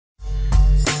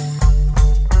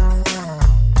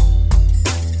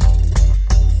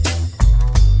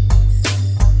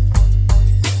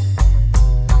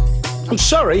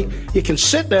sorry, you can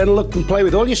sit there and look and play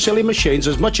with all your silly machines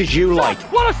as much as you like.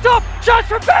 What a stop! Chance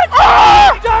for Ben!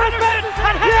 Oh! Jordan Ben!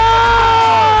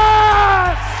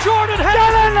 Yes! Jordan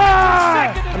Henderson!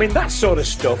 I mean, that sort of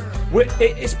stuff, we're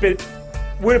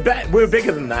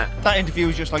bigger than that. That interview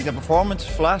was just like the performance,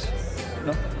 flat.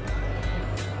 No.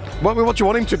 What do you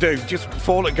want him to do? Just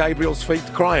fall at Gabriel's feet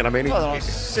crying? I mean,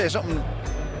 say something.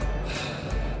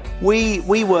 We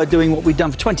were doing what we'd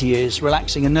done for 20 years,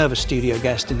 relaxing a nervous studio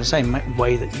guest in the same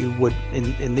way that you would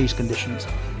in these conditions,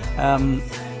 and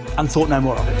thought no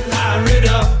more of it.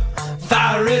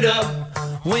 Fire it up.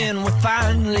 When we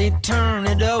finally turn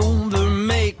it over,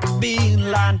 make a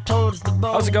beeline towards the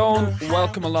ball. How's it going?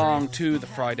 Welcome along to the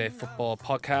Friday Football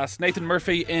Podcast. Nathan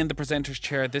Murphy in the presenter's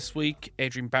chair this week.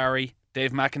 Adrian Barry,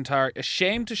 Dave McIntyre,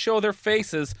 ashamed to show their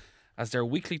faces as their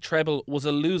weekly treble was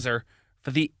a loser for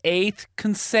the 8th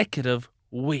consecutive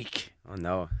week. Oh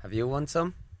no, have you won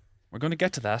some? We're going to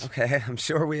get to that. Okay, I'm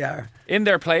sure we are. In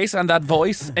their place, and that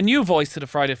voice, a new voice to the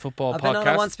Friday Football Podcast. I've been on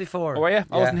it once before. Oh, were you?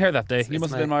 I wasn't here that day. It's You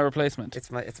must have been my replacement.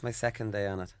 It's my second day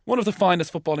on it. One of the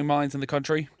finest footballing minds in the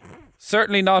country.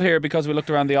 Certainly not here because we looked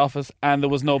around the office and there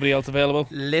was nobody else available.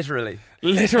 Literally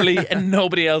and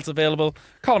nobody else available.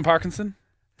 Colin Parkinson,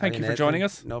 thank you for joining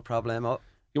us. No problemo.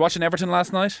 You watching Everton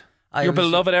last night? Your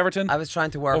beloved Everton? I was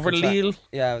trying to work over Lille.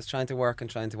 I was trying to work and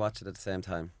trying to watch it at the same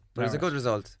time. But it was a good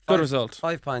result. Good result.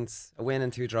 5 points, a win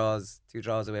and 2 draws. 2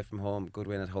 draws away from home, good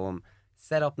win at home.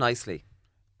 Set up nicely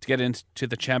to get into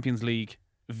the Champions League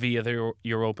via the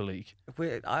Europa League.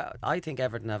 I think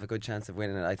Everton have a good chance of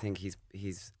winning it. I think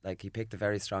he picked a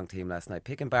very strong team last night.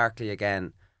 Picking Barkley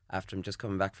again after him just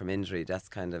coming back from injury, that's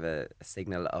kind of a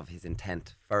signal of his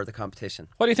intent for the competition.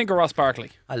 What do you think of Ross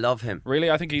Barkley? I love him.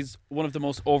 Really? I think he's one of the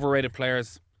most overrated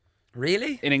players.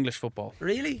 Really? In English football.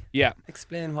 Really? Yeah.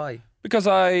 Explain why. Because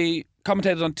I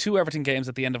commentated on 2 Everton games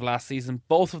at the end of last season.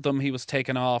 Both of them he was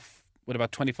taken off with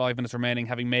about 25 minutes remaining,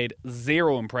 having made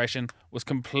 0 impression, was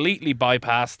completely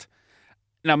bypassed.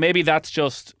 Now maybe that's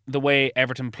just the way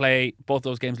Everton play. Both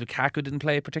those games Lukaku didn't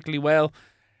play particularly well,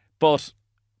 but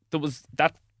there was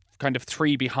that kind of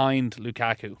 3 behind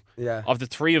Lukaku. Yeah. Of the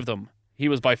 3 of them, he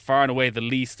was by far and away the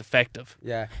least effective.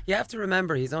 Yeah. You have to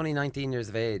remember he's only 19 years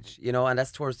of age, and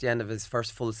that's towards the end of his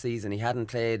first full season. He hadn't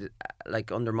played,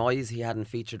 like under Moyes, he hadn't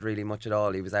featured really much at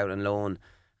all. He was out on loan,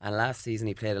 and last season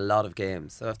he played a lot of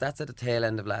games. So if that's at the tail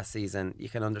end of last season, you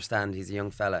can understand he's a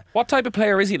young fella. What type of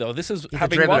player is he though? This is he's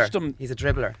having watched him. He's a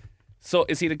dribbler. So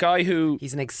is he the guy who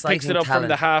he's an exciting picks it up talent from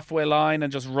the halfway line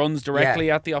and just runs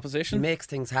directly at the opposition? He makes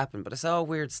things happen. But I saw a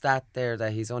weird stat there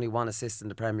that he's only 1 assist in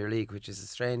the Premier League, which is a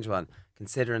strange one,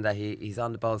 considering that he's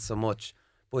on the ball so much.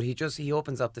 But he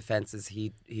opens up defences,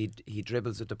 he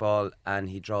dribbles with the ball, and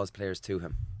he draws players to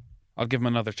him. I'll give him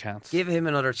another chance. Give him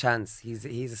another chance. He's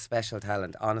a special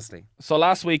talent, honestly. So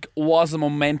last week was a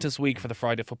momentous week for the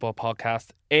Friday Football Podcast.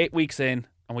 8 weeks in,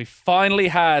 and we finally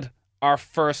had our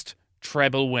first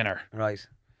treble winner. Right.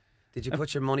 Did you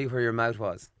put your money where your mouth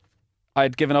was?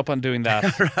 I'd given up on doing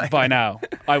that right. by now.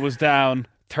 I was down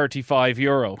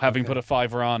 €35, having put a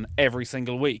fiver on every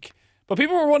single week. But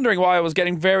people were wondering why I was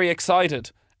getting very excited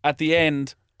at the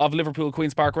end of Liverpool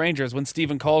Queen's Park Rangers when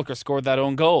Stephen Colker scored that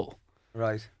own goal.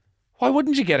 Right. Why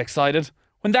wouldn't you get excited?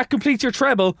 When that completes your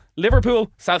treble,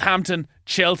 Liverpool, Southampton,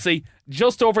 Chelsea,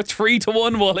 just over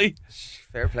 3-1, Wooly.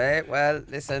 Fair play. Well,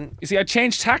 listen. You see, I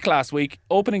changed tack last week.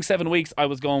 Opening 7 weeks, I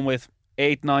was going with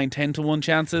 8, 9, 10-1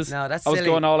 chances. No, that's I was silly.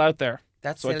 going all out there.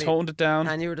 That's so silly. I toned it down.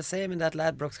 And you were the same in that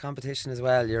Ladbrokes competition as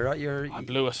well. I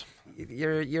blew it.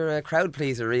 You're a crowd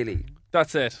pleaser, really.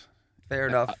 That's it. Fair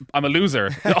enough. I'm a loser.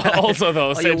 Also,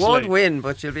 though, you won't win,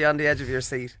 but you'll be on the edge of your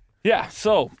seat. Yeah,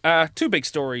 so 2 big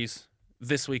stories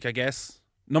this week, I guess.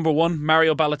 Number 1,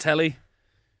 Mario Balotelli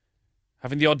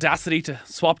having the audacity to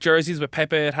swap jerseys with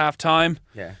Pepe at half-time.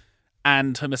 Yeah.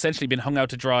 And him essentially being hung out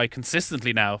to dry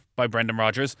consistently now by Brendan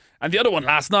Rodgers. And the other one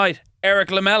last night,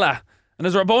 Eric Lamela and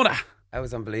his Rabona. That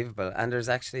was unbelievable. And there's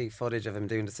actually footage of him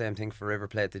doing the same thing for River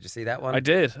Plate. Did you see that one? I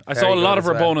did. I saw a lot of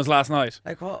Rabonas last night.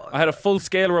 Like what? I had a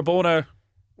full-scale Rabona.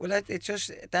 Well, it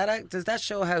just does that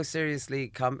show how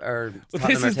seriously Tottenham are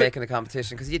taking the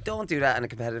competition? Because you don't do that in a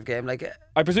competitive game. Like,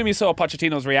 I presume you saw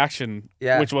Pochettino's reaction,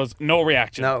 which was no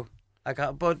reaction. No,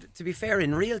 but to be fair,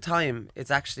 in real time,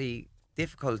 it's actually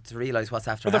difficult to realise what's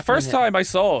after. For the first time I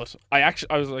saw it, I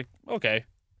was like, okay,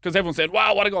 because everyone said,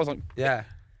 "Wow, what a goal!" I was like, yeah.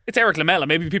 It's Eric Lamela.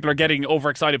 Maybe people are getting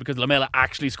overexcited because Lamela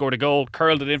actually scored a goal,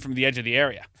 curled it in from the edge of the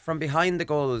area. From behind the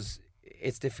goals,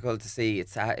 it's difficult to see. It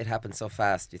happens so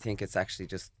fast. You think it's actually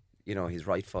just his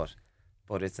right foot,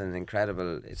 but it's an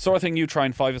incredible. Sort of thing you try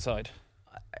and 5-a-side.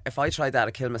 if I tried that,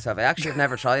 I'd kill myself. I actually have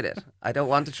never tried it. I don't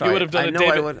want to try You would have done it. a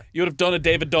David. You would have done a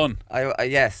David Dunn.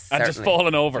 Yes, and just certainly.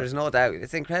 fallen over. There's no doubt.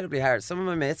 It's incredibly hard. Some of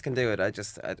my mates can do it.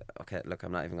 Okay, look,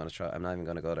 I'm not even going to try. I'm not even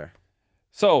going to go there.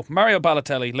 So, Mario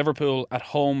Balotelli, Liverpool at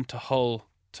home to Hull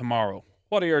tomorrow.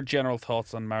 What are your general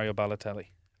thoughts on Mario Balotelli?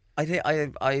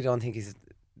 I don't think he's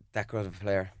that good of a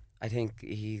player. I think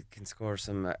he can score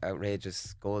some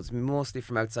outrageous goals, mostly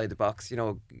from outside the box. You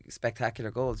know,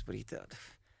 spectacular goals. But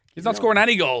He's not scoring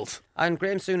any goals. And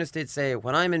Graham Souness did say,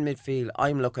 when I'm in midfield,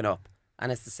 I'm looking up. And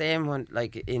it's the same when,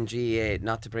 like in GEA,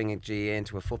 not to bring GEA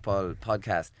into a football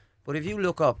podcast, but if you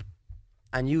look up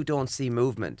and you don't see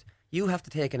movement, you have to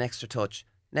take an extra touch.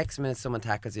 Next minute someone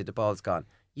tackles you, the ball's gone.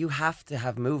 You have to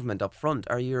have movement up front,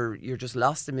 or you're just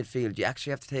lost in midfield. You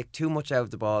actually have to take too much out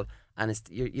of the ball, and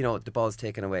the ball's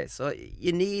taken away. So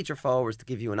you need your forwards to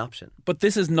give you an option. But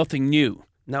this is nothing new.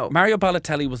 No, Mario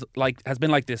Balotelli has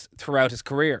been like this throughout his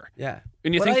career. Yeah.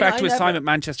 When you think back to his time at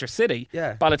Manchester City,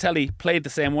 Balotelli played the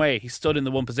same way. He stood in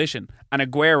the one position, and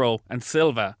Aguero and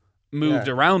Silva moved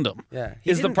around him. Yeah.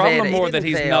 Is the problem more that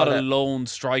he's not a lone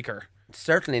striker?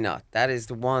 Certainly not. That is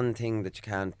the one thing that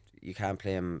you can't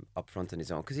play him up front on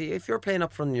his own. Because if you're playing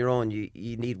up front on your own,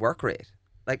 you need work rate.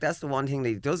 Like, that's the one thing that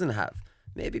he doesn't have.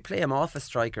 Maybe play him off a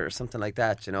striker or something like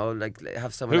that, you know, like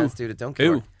have someone else do the donkey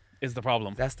work. Is the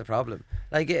problem? That's the problem.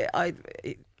 Like,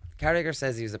 Carragher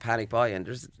says he was a panic buy, and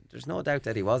there's no doubt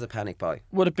that he was a panic buy.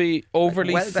 Would it be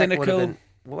overly cynical?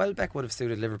 Welbeck would have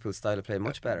suited Liverpool's style of play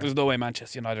much better. There's no way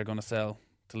Manchester United are going to sell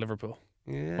to Liverpool.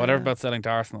 Yeah. Whatever about selling to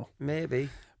Arsenal. Maybe.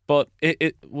 But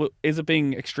is it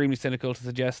being extremely cynical to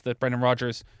suggest that Brendan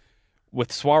Rodgers,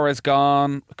 with Suarez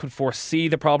gone, could foresee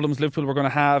the problems Liverpool were going to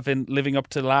have in living up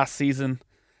to last season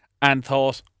and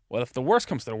thought, well, if the worst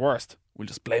comes to the worst, we'll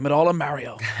just blame it all on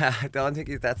Mario? I don't think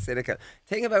he's that cynical.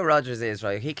 The thing about Rodgers is,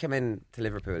 right, he came in to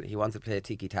Liverpool, he wanted to play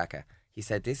tiki-taka. He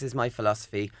said, this is my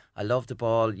philosophy. I love the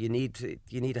ball. You need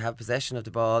to have possession of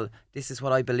the ball. This is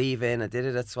what I believe in. I did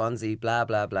it at Swansea, blah,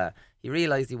 blah, blah. He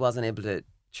realised he wasn't able to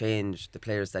change the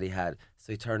players that he had,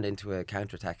 so he turned into a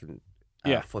counter-attacking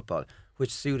football,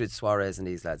 which suited Suarez and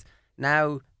these lads.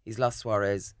 Now he's lost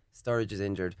Suarez, Sturridge is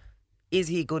injured. Is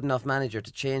he a good enough manager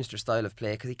to change their style of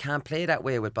play? Because he can't play that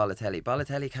way with Balotelli.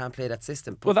 Balotelli can't play that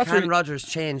system. But can Rodgers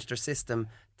change their system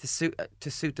to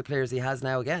suit the players he has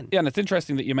now again? Yeah, and it's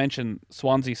interesting that you mention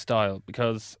Swansea style,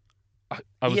 because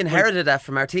he inherited that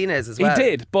from Martinez as well. He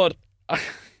did, but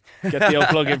get the old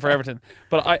plug in for Everton.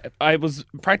 But I was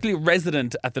practically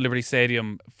resident at the Liberty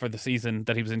Stadium for the season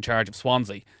that he was in charge of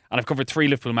Swansea, and I've covered 3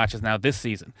 Liverpool matches now this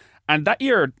season. And that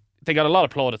year they got a lot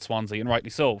of applaud at Swansea, and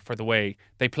rightly so, for the way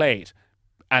they played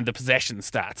and the possession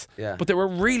stats. Yeah. But they were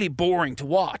really boring to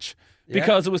watch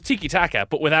because it was tiki-taka,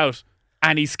 but without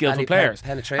any skillful players.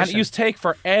 Penetration. And it used to take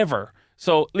forever.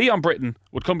 So Leon Britton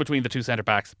would come between the 2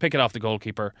 centre-backs, pick it off the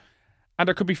goalkeeper, and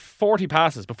there could be 40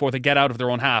 passes before they get out of their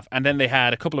own half. And then they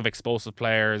had a couple of explosive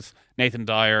players, Nathan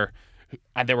Dyer,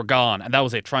 and they were gone. And that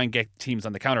was it, try and get teams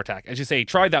on the counter-attack. As you say, he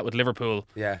tried that with Liverpool.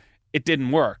 Yeah. It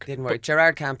didn't work. But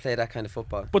Gerrard can't play that kind of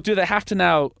football. But do they have to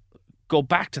now go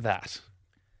back to that?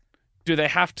 Do they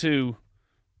have to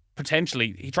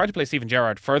potentially... He tried to play Steven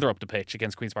Gerrard further up the pitch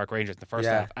against Queen's Park Rangers in the first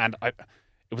half, and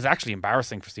it was actually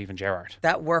embarrassing for Steven Gerrard.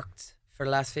 That worked for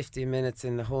the last 15 minutes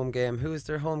in the home game. Who was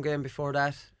their home game before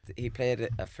that? He played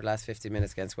it for the last 15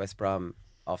 minutes against West Brom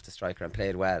off the striker and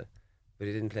played well, but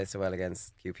he didn't play so well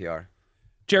against QPR.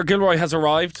 Ger Gilroy has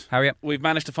arrived. How are you? We've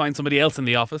managed to find somebody else in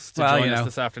the office to join us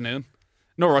this afternoon.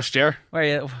 No rush, Ger. What are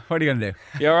you going to do?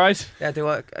 You all right? Yeah, do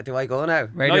I go now?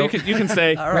 Radio, no, you can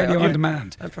stay. All right, radio on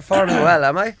demand. I'm performing well,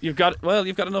 am I? You've got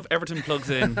enough Everton plugs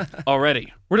in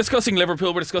already. We're discussing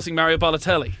Liverpool. We're discussing Mario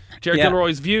Balotelli. Ger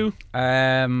Gilroy's view.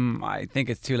 I think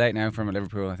it's too late now from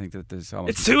Liverpool. I think that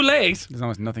it's too late. There's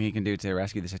almost nothing he can do to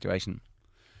rescue the situation.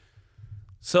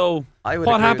 So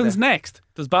what happens next?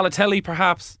 Does Balotelli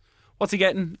perhaps? What's he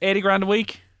getting? 80 grand a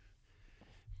week?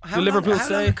 How long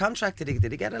a contract did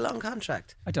he get? A long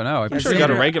contract? I don't know. I'm sure he got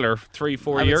a regular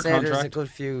 3-4 year contract. There's a good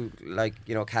few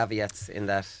caveats in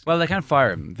that. Well, they can't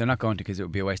fire him. They're not going to, because it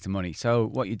would be a waste of money. So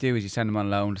what you do is you send him on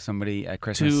loan to somebody at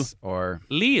Christmas or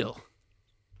Lille.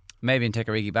 Maybe, and take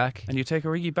Origi back. And you take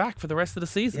Origi back for the rest of the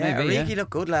season. Yeah, Origi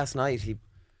looked good last night. He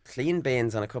cleaned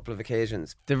Baines on a couple of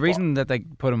occasions. The reason that they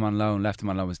put him on loan, left him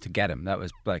on loan, was to get him. That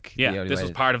was like this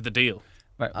was part of the deal.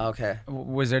 Right. Okay.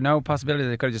 Was there no possibility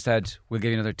they could have just said, we'll give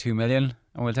you another 2 million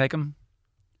and we'll take him?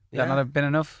 Would that not have been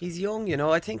enough? He's young,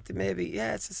 I think that maybe,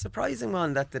 it's a surprising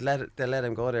one that they let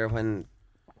him go there when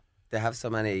they have so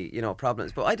many,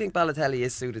 problems. But I think Balotelli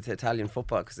is suited to Italian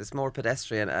football because it's more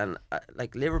pedestrian, and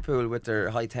like Liverpool with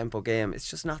their high tempo game, it's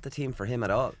just not the team for him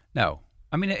at all. No.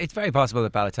 I mean, it's very possible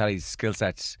that Balotelli's skill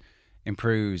set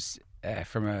improves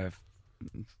from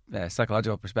a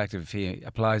psychological perspective. He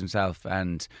applies himself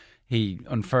and he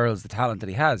unfurls the talent that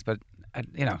he has. But,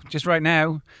 just right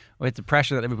now, with the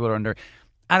pressure that Liverpool are under,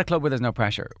 at a club where there's no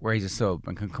pressure, where he's a sub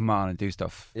and can come on and do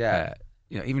stuff. Yeah.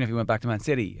 Even if he went back to Man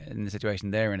City in the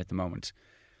situation they're in at the moment,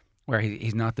 where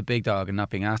he's not the big dog and not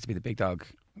being asked to be the big dog,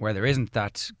 where there isn't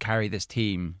that carry this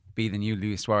team, be the new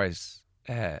Luis Suarez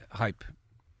hype.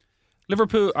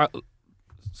 Liverpool,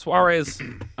 Suarez,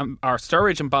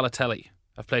 Sturridge and Balotelli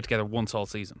have played together once all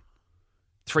season.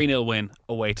 3-0 win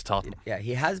away to Tottenham. Yeah,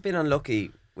 he has been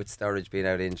unlucky with Sturridge being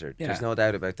out injured. Yeah. There's no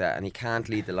doubt about that, and he can't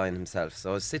lead the line himself.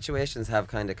 So his situations have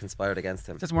kind of conspired against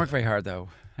him. It doesn't work very hard though,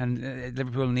 and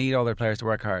Liverpool need all their players to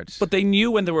work hard. But they knew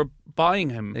when they were buying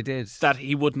him They did. that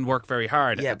he wouldn't work very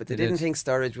hard. Yeah, but they They didn't did. think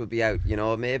Sturridge would be out.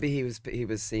 Maybe he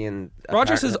was seeing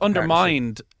Rodgers has partnership.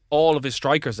 undermined all of his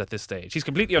strikers at this stage. He's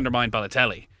completely undermined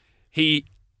Balotelli.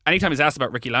 Anytime he's asked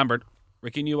about Ricky Lambert,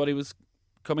 Ricky knew what he was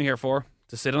coming here for,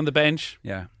 to sit on the bench.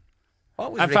 Yeah.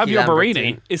 What was And Ricky Fabio Lambert Borini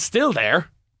doing? is still there.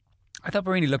 I thought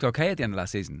Borini looked okay at the end of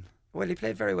last season. Well, he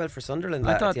played very well for Sunderland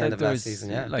I at thought the end that of there last was,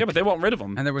 season. Yeah, Yeah, but they want rid of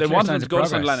him. And there were they clear wanted him signs to of go to progress.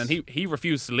 Sunderland, and he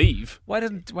refused to leave. Why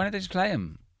didn't they just play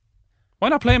him? Why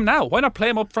not play him now? Why not play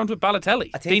him up front with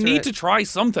Balotelli? I think They they're- need to try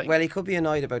something. Well, he could be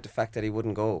annoyed about the fact that he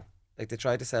wouldn't go. Like they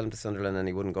tried to sell him to Sunderland and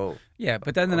he wouldn't go. Yeah,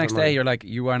 but then the Over next money. day you're like,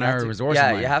 you are You have now a to- resource. Yeah,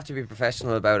 of mine. you have to be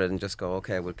professional about it and just go,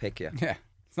 okay, we'll pick you. Yeah,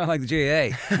 it's not like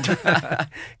the GAA.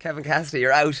 Kevin Cassidy,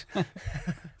 you're out.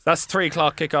 That's 3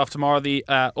 o'clock kickoff tomorrow. The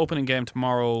opening game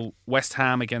tomorrow, West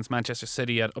Ham against Manchester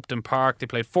City at Upton Park. They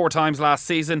played 4 times last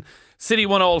season. City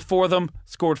won all 4 of them,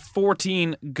 scored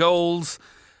 14 goals.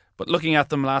 But looking at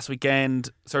them last weekend,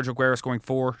 Sergio Aguero scoring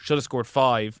 4, should have scored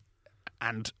 5.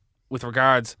 And with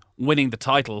regards winning the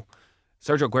title,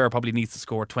 Sergio Aguero probably needs to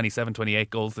score 27, 28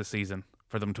 goals this season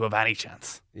for them to have any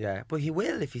chance. Yeah, but he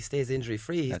will if he stays injury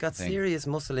free. He's That's got the thing. serious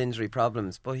muscle injury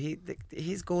problems, but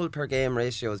his goal per game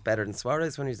ratio is better than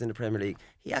Suarez when he was in the Premier League.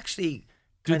 He actually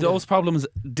Do kind of- those problems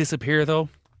disappear though?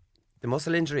 the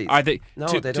muscle injuries. Are they No,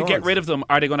 to, they to don't. get rid of them?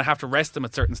 Are they going to have to rest them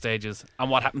at certain stages? And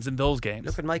what happens in those games?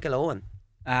 Look at Michael Owen.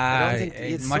 I don't think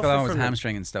he'd Michael suffer Owen was from it.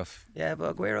 hamstring and stuff. Yeah,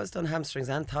 but Aguero's done hamstrings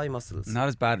and thigh muscles. Not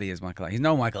as badly as Michael Owen. He's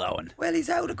no Michael Owen. Well, he's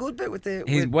out a good bit with the.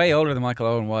 He's with- way older than Michael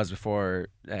Owen was before.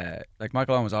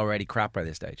 Michael Owen was already crap by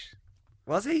this stage.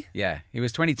 Was he? Yeah, he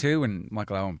was 22 when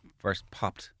Michael Owen first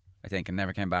popped, I think, and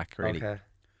never came back really. Okay.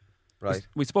 Right.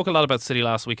 We spoke a lot about City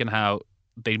last week and how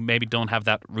they maybe don't have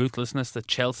that ruthlessness that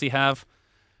Chelsea have,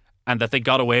 and that they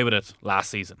got away with it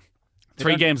last season. They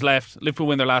 3 don't- games left. Liverpool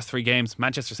win their last 3 games.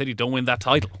 Manchester City don't win that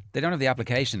title. They don't have the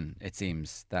application, it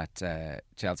seems, that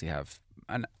Chelsea have.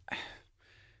 And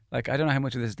I don't know how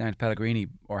much of this is down to Pellegrini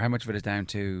or how much of it is down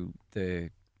to the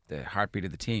heartbeat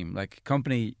of the team. Like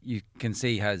Company, you can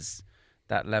see has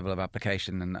that level of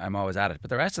application, and I'm always at it. But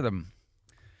the rest of them,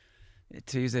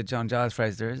 to use a John Giles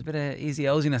phrase, there is a bit of easy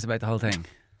osiness about the whole thing.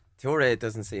 Toure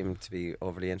doesn't seem to be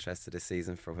overly interested this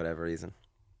season for whatever reason.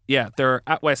 Yeah, they're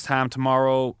at West Ham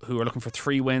tomorrow, who are looking for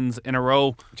 3 wins in a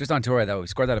row. Just on tour though, he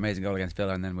scored that amazing goal against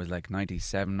Villa and then was like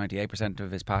 97, 98%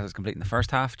 of his passes complete in the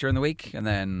first half during the week, and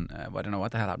then I don't know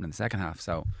what the hell happened in the second half.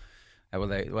 So,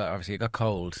 obviously it got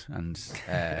cold and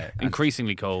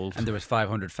Increasingly cold. and there was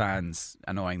 500 fans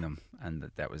annoying them, and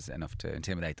that was enough to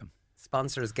intimidate them.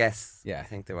 Sponsors, guests. Yeah. I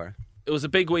think they were. It was a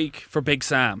big week for Big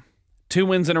Sam. 2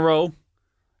 wins in a row,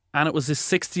 and it was his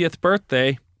 60th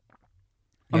birthday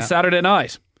on Yeah. Saturday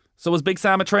night. So was Big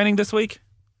Sam at training this week?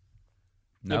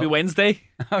 No. Maybe Wednesday?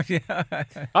 Oh yeah.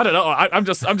 I don't know. I'm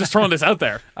just throwing this out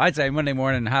there. I'd say Monday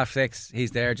morning 6:30 he's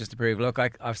there just to prove, look,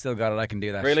 I've still got it, I can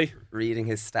do that. Really? Reading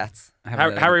his stats.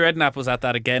 Harry Redknapp was at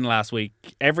that again last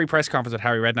week. Every press conference with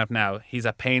Harry Redknapp now, he's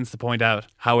at pains to point out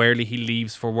how early he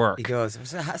leaves for work. He goes, it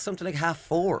was something like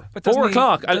 4:30. But 4 doesn't he-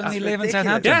 o'clock. Doesn't he live in ridiculous.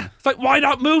 Southampton? Yeah, it's like, why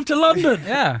not move to London?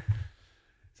 Yeah.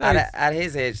 So At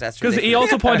his age, that's Because ridiculous.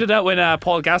 he also pointed out when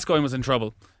Paul Gascoigne was in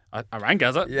trouble. I rang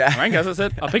Gaza. Yeah. I rang Gaza.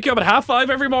 Said, I'll pick you up at 5:30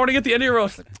 every morning at the end of your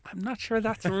road. Like, I'm not sure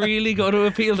that's really going to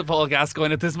appeal to Paul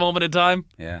Gascoigne at this moment in time.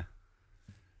 yeah.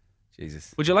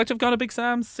 Jesus. Would you like to have gone to Big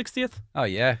Sam's 60th? Oh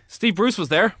yeah. Steve Bruce was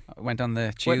there. I went on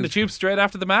the tube. Went in the tube straight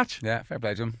after the match. Yeah, fair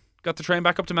play to him. Got the train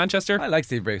back up to Manchester. I like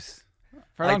Steve Bruce.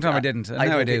 For a long time I didn't, and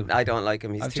now I do. I don't like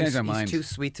him. I've changed my mind. He's too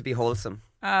sweet to be wholesome.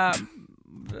 No,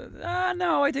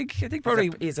 I think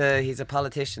probably He's a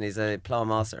politician. He's a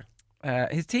plowmaster.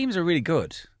 his teams are really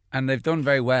good, and they've done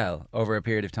very well over a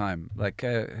period of time. Like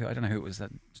I don't know who it was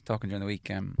that was talking during the week.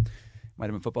 Might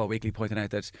have been Football Weekly pointing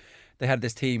out that they had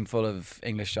this team full of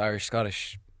English, Irish,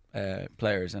 Scottish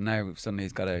players, and now suddenly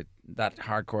he's got that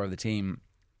hardcore of the team,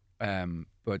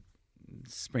 but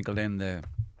sprinkled in the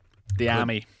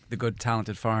Diami, the good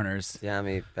talented foreigners.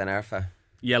 Diami, Ben Arfa.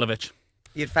 Jelovic.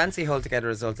 You'd fancy Hull to get a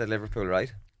result at Liverpool,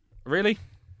 right? Really?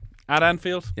 At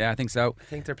Anfield? Yeah, I think so. I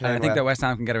think they're And playing I think well. that West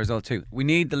Ham can get a result too. We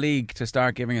need the league to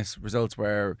start giving us results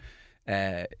where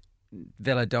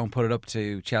Villa don't put it up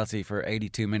to Chelsea for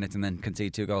 82 minutes and then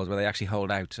concede 2 goals, where they actually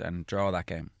hold out and draw that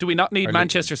game. Do we not need Or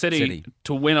Manchester City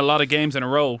to win a lot of games in a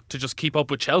row to just keep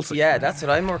up with Chelsea? Yeah, that's what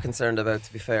I'm more concerned about,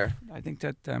 to be fair. I think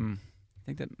that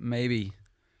maybe,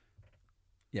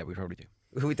 yeah, we probably do.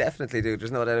 We definitely do.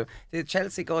 There's no doubt. Did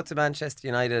Chelsea go to Manchester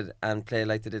United and play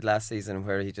like they did last season,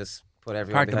 where he just put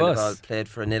everyone Park the behind the bus. ball, played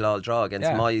for a 0-0 draw against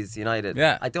Yeah. Moyes United?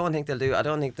 Yeah. I don't think they'll do. I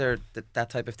don't think they're that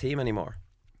type of team anymore.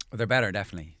 Well, they're better,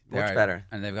 definitely. They Much are, better.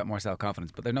 And they've got more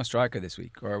self-confidence. But they've no striker this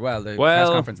week. Or, the Well- press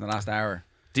conference in the last hour.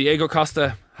 Diego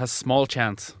Costa has small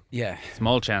chance. Yeah.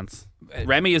 Small chance.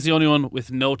 Remy is the only one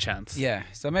with no chance. Yeah.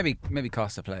 So maybe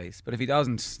Costa plays. But if he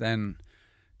doesn't, then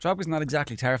Drogba's not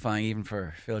exactly terrifying even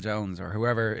for Phil Jones or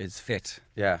whoever is fit.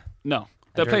 Yeah. No.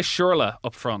 They'll play Shurla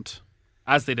up front,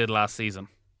 as they did last season.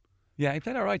 Yeah, he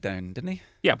played all right down, didn't he?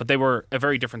 Yeah, but they were a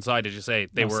very different side, as you say.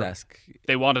 They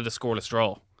wanted a scoreless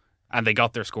draw, and they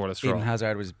got their scoreless draw. Eden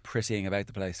Hazard was prettying about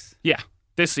the place. Yeah,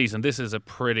 this season, this is a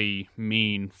pretty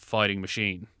mean fighting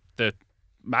machine. The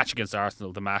match against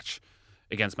Arsenal, the match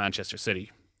against Manchester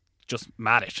City, just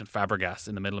Matic and Fabregas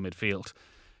in the middle of midfield.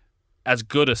 As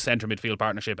good a centre midfield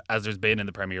partnership as there's been in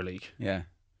the Premier League. Yeah.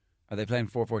 Are they playing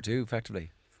 4-4-2 effectively?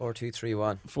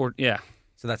 4-2-3-1. Yeah.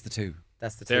 So that's the 2.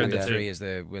 That's the They're two. the yeah. 3 is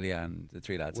the Willie and the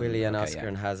 3 lads. Willie and Okay, Oscar yeah.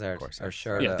 and Hazard. Of course, Or yeah.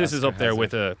 sure. Yeah, this is up there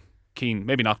with a Keane,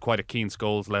 maybe not quite a Keane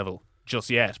Scholes level just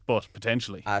yet, but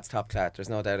potentially. It's top class. There's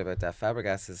no doubt about that.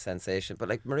 Fabregas is a sensation. But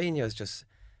like Mourinho is just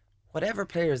whatever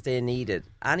players they needed.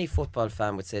 Any football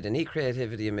fan would say they need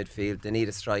creativity in midfield, they need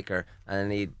a striker,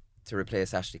 and they need to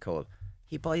replace Ashley Cole.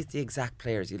 He buys the exact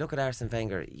players. You look at Arsene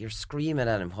Wenger, you're screaming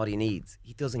at him what he needs.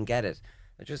 He doesn't get it.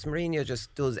 Mourinho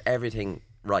just does everything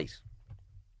right.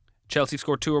 Chelsea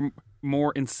scored 2 or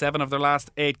more in 7 of their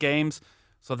last 8 games.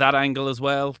 So that angle as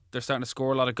well. They're starting to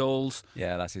score a lot of goals.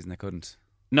 Yeah, last season they couldn't.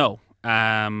 No.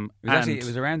 It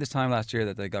was around this time last year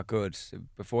that they got good.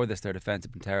 Before this, their defence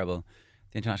had been terrible.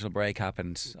 The international break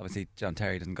happened. Obviously, John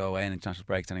Terry doesn't go away in international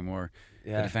breaks anymore.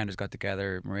 Yeah. The defenders got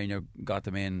together. Mourinho got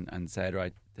them in and said,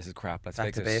 right, this is crap. Let's Back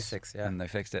fix to it. basics, yeah. And they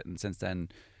fixed it. And since then,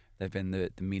 they've been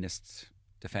the meanest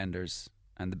defenders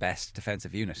and the best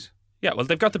defensive unit. Yeah, well,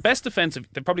 they've got the best defensive.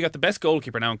 They've probably got the best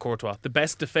goalkeeper now in Courtois. The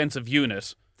best defensive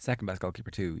unit. The second best goalkeeper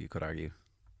too, you could argue.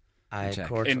 I'd have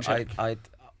Courtois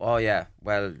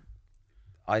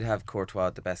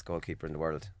the best goalkeeper in the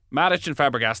world. Matic and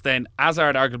Fabregas, then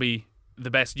Hazard arguably the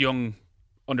best young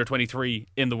under 23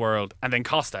 in the world, and then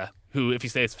Costa, who if he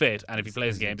stays fit and if he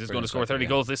plays games is going to score 30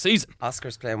 goals this season.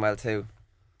 Oscar's playing well too.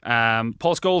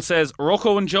 Paul Scholes says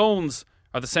Rocco and Jones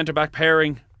are the centre back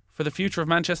pairing for the future of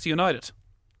Manchester United.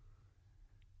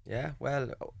 Yeah,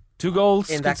 well, 2 goals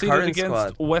in that conceded current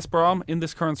against squad. West Brom in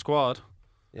this current squad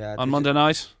yeah. on Monday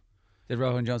night. Did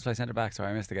Rowan Jones play centre back? Sorry,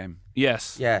 I missed the game.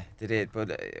 Yes. Yeah, they did.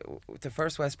 But the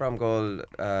first West Brom goal,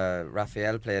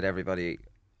 Raphael played everybody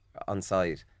on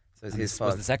side. So it's his fault.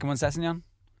 Was the second one Sessegnon?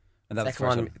 And that was the Second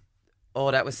first one.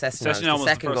 Oh, that was Sessegnon. Sessegnon was the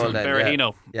second first goal one. then.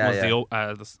 Berahino Yeah.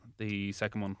 was the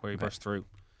second one where he burst through.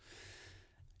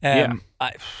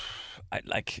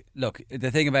 Look,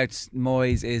 the thing about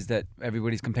Moyes is that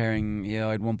everybody's comparing,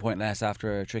 I had 1 point less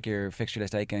after a trickier fixture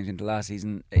list 8 games into last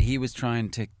season. He was trying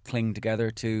to cling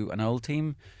together to an old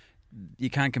team. You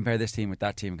can't compare this team with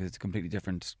that team because it's a completely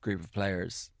different group of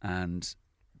players. And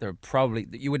they're probably,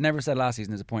 you would never have said last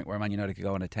season there's a point where Man United could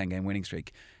go on a 10-game winning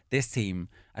streak. This team,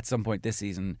 at some point this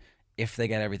season, if they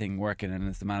get everything working and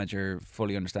if the manager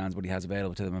fully understands what he has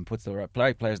available to them and puts the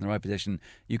right players in the right position,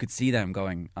 you could see them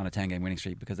going on a 10-game winning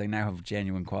streak because they now have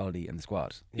genuine quality in the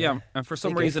squad. Yeah, and for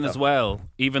some reason as well,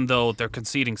 even though they're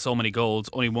conceding so many goals,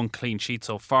 only 1 clean sheet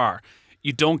so far,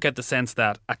 you don't get the sense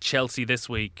that at Chelsea this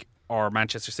week or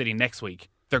Manchester City next week,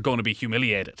 they're going to be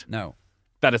humiliated. No.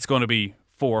 That it's going to be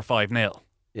 4 or 5-0.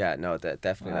 Yeah, no,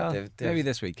 definitely not. They've Maybe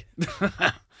this week.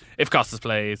 If Costas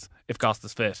plays, if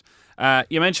Costas fit.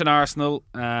 You mentioned Arsenal.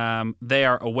 They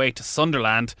are away to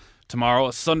Sunderland tomorrow.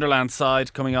 A Sunderland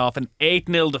side coming off an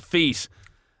 8-0 defeat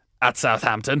at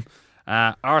Southampton.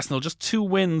 Arsenal just 2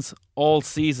 wins all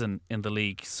season in the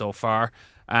league so far.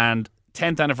 And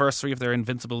 10th anniversary of their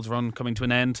Invincibles run coming to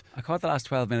an end. I caught the last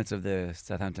 12 minutes of the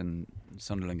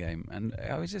Southampton-Sunderland game and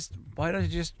I was just, why don't you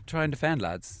just try and defend,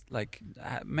 lads? Like,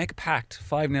 make a pact.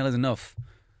 5-0 is enough.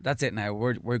 That's it now.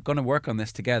 We're going to work on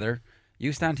this together.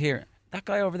 You stand here. That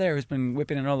guy over there who's been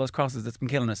whipping in all those crosses that's been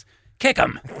killing us. Kick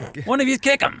him. One of you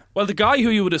kick him. Well, the guy who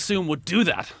you would assume would do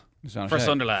that for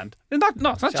Sunderland. It's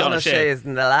not John O'Shea. Is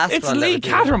in the last it's one Lee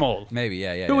Cattermole. Maybe,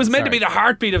 yeah. Who was meant to be the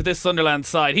heartbeat of this Sunderland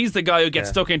side. He's the guy who gets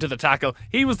stuck into the tackle.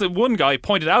 He was the one guy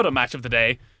pointed out on Match of the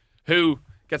Day who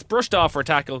gets brushed off for a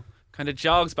tackle, kind of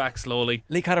jogs back slowly.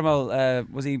 Lee Cattermole,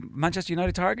 was he Manchester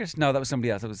United target? No, that was somebody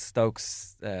else. It was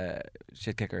Stokes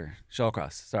shit kicker,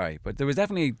 Shawcross. Sorry, but there was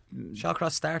definitely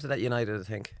Shawcross started at United, I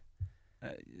think.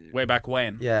 Way back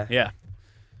when. Yeah.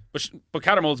 But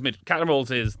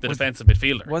Cattermole's is the defensive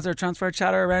midfielder. Was there transfer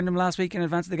chatter around him last week in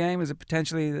advance of the game? Was it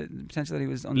potentially that he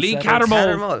was unsettled? Lee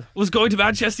Cattermole was going to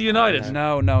Manchester United.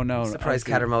 No. Surprised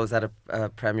Cattermole's at a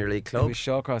Premier League club. It was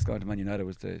Shawcross going to Man United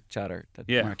was the chatter that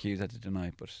Mark Hughes had to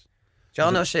deny. But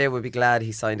John O'Shea would be glad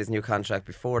he signed his new contract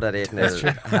before that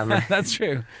 8-0. That's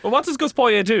true. But what does Gus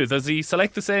Poyet do? Does he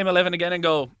select the same 11 again and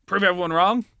go, prove everyone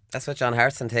wrong? That's what John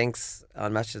Hartson thinks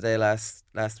on Match of the Day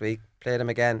last week. Played him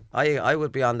again. I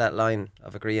would be on that line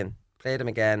of agreeing. Played him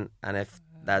again, and if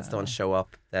lads don't show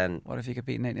up, then... What if you get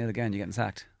beaten 8-0 again? You're getting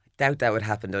sacked. Doubt that would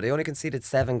happen, though. They only conceded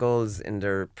 7 goals in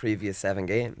their previous 7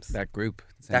 games. That group.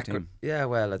 Same team. Yeah,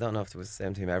 well, I don't know if it was the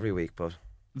same team every week, but...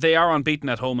 They are unbeaten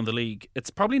at home in the league. It's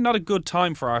probably not a good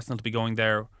time for Arsenal to be going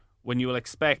there when you will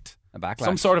expect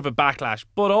some sort of a backlash.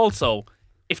 But also,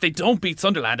 if they don't beat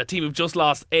Sunderland, a team who've just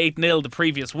lost 8-0 the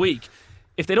previous week...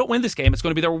 If they don't win this game, it's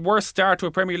going to be their worst start to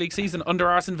a Premier League season under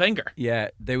Arsene Wenger. Yeah,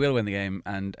 they will win the game,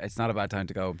 and it's not a bad time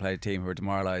to go and play a team who are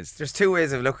demoralised. There's 2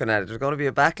 ways of looking at it. There's going to be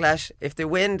a backlash. If they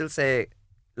win, they'll say,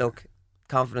 look,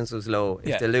 confidence was low.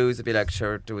 If they lose, it'll be like,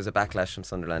 sure, there was a backlash from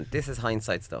Sunderland. This is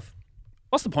hindsight stuff.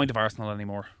 What's the point of Arsenal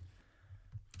anymore?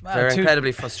 They're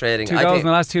incredibly frustrating. 2 goals in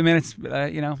the last 2 minutes.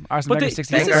 Arsene Wenger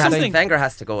 16. Wenger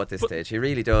has to go at this stage. He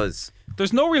really does.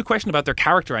 There's no real question about their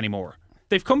character anymore.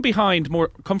 They've come from behind more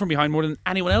than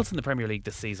anyone else in the Premier League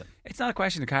this season. It's not a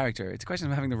question of character. It's a question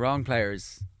of having the wrong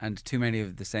players and too many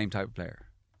of the same type of player,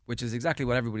 which is exactly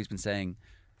what everybody's been saying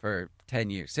for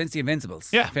 10 years since the Invincibles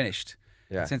finished.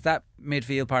 Yeah. Since that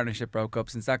midfield partnership broke up,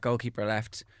 since that goalkeeper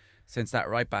left, since that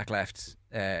right back left,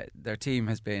 their team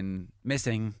has been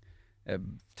missing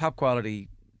top quality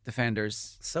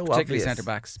defenders, particularly centre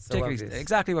backs.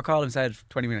 Exactly what Colin said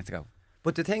 20 minutes ago.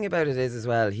 But the thing about it is as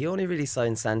well, he only really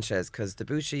signed Sanchez because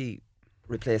Debuchy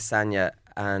replaced Sanya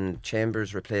and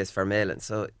Chambers replaced Vermaelen.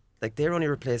 So they're only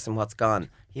replacing what's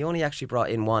gone. He only actually brought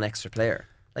in 1 extra player,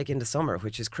 in the summer,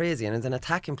 which is crazy, and it's an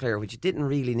attacking player which you didn't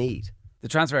really need. The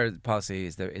transfer policy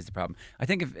is the problem. I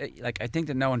think I think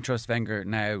that no one trusts Wenger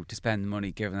now to spend money,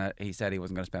 given that he said he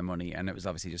wasn't going to spend money, and it was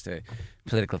obviously just a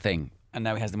political thing. And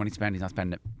now he has the money to spend; he's not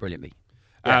spending it brilliantly.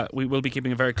 We will be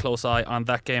keeping a very close eye on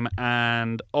that game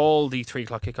and all the 3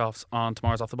 o'clock kickoffs on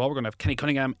tomorrow's Off the Ball. We're going to have Kenny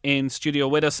Cunningham in studio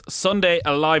with us. Sunday,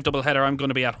 a live doubleheader. I'm going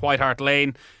to be at White Hart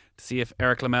Lane to see if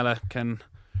Eric Lamela can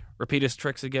repeat his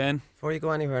tricks again. Before you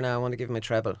go anywhere now, I want to give him a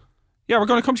treble. Yeah, we're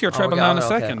going to come to your treble now in a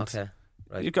second. Okay.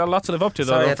 Right. You've got lots to live up to,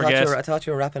 though. Sorry, don't forget. I thought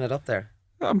you were wrapping it up there.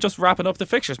 I'm just wrapping up the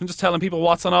fixtures. I'm just telling people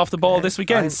what's on Off the Ball this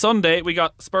weekend. Fine. Sunday, we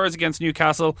got Spurs against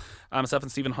Newcastle. Myself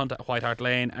and Stephen Hunt at White Hart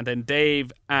Lane. And then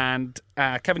Dave and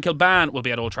Kevin Kilban will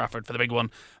be at Old Trafford for the big one.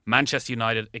 Manchester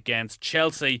United against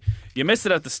Chelsea. You missed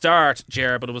it at the start,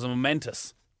 Ger, but it was a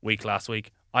momentous week last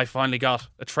week. I finally got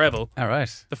a treble. All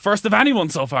right. The first of anyone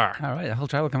so far. All right, a whole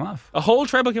treble came off. A whole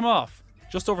treble came off.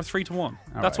 Just over 3-1.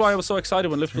 That's why I was so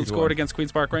excited when Liverpool scored against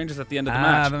Queen's Park Rangers at the end of the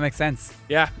match. That makes sense.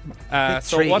 Yeah.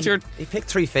 So what's your... He picked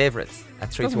 3 favourites at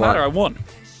 3-1. Doesn't matter, I won.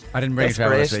 I didn't bring a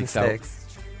treble this week, so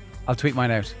I'll tweet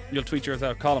mine out. You'll tweet yours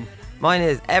out. Column. Mine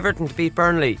is Everton to beat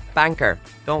Burnley. Banker.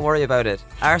 Don't worry about it.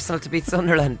 Arsenal to beat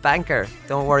Sunderland. Banker.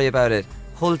 Don't worry about it.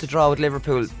 Hull to draw with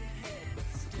Liverpool.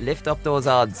 Lift up those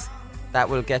odds. That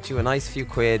will get you a nice few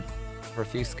quid for a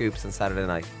few scoops on Saturday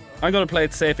night. I'm going to play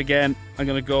it safe again. I'm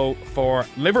going to go for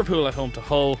Liverpool at home to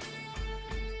Hull,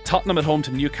 Tottenham at home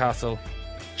to Newcastle,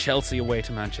 Chelsea away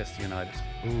to Manchester United.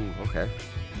 Ooh, okay.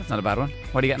 That's not a bad one.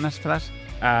 What are you getting for that?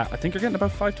 I think you're getting about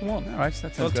 5-1. All right,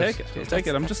 that sounds I'll good. take it. I'll take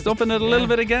it. I'm just upping it a little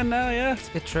bit again now, yeah. It's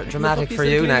a bit dramatic for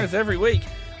you now. Every week.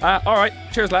 All right,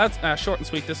 cheers lads. Short and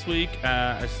sweet this week.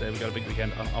 As I say, we got a big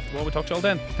weekend on Off the Ball. We'll talk to you all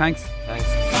then. Thanks.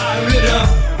 Fire it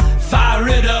up, fire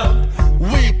it up.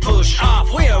 We push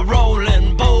off, we're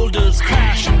rolling, boulders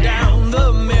crash.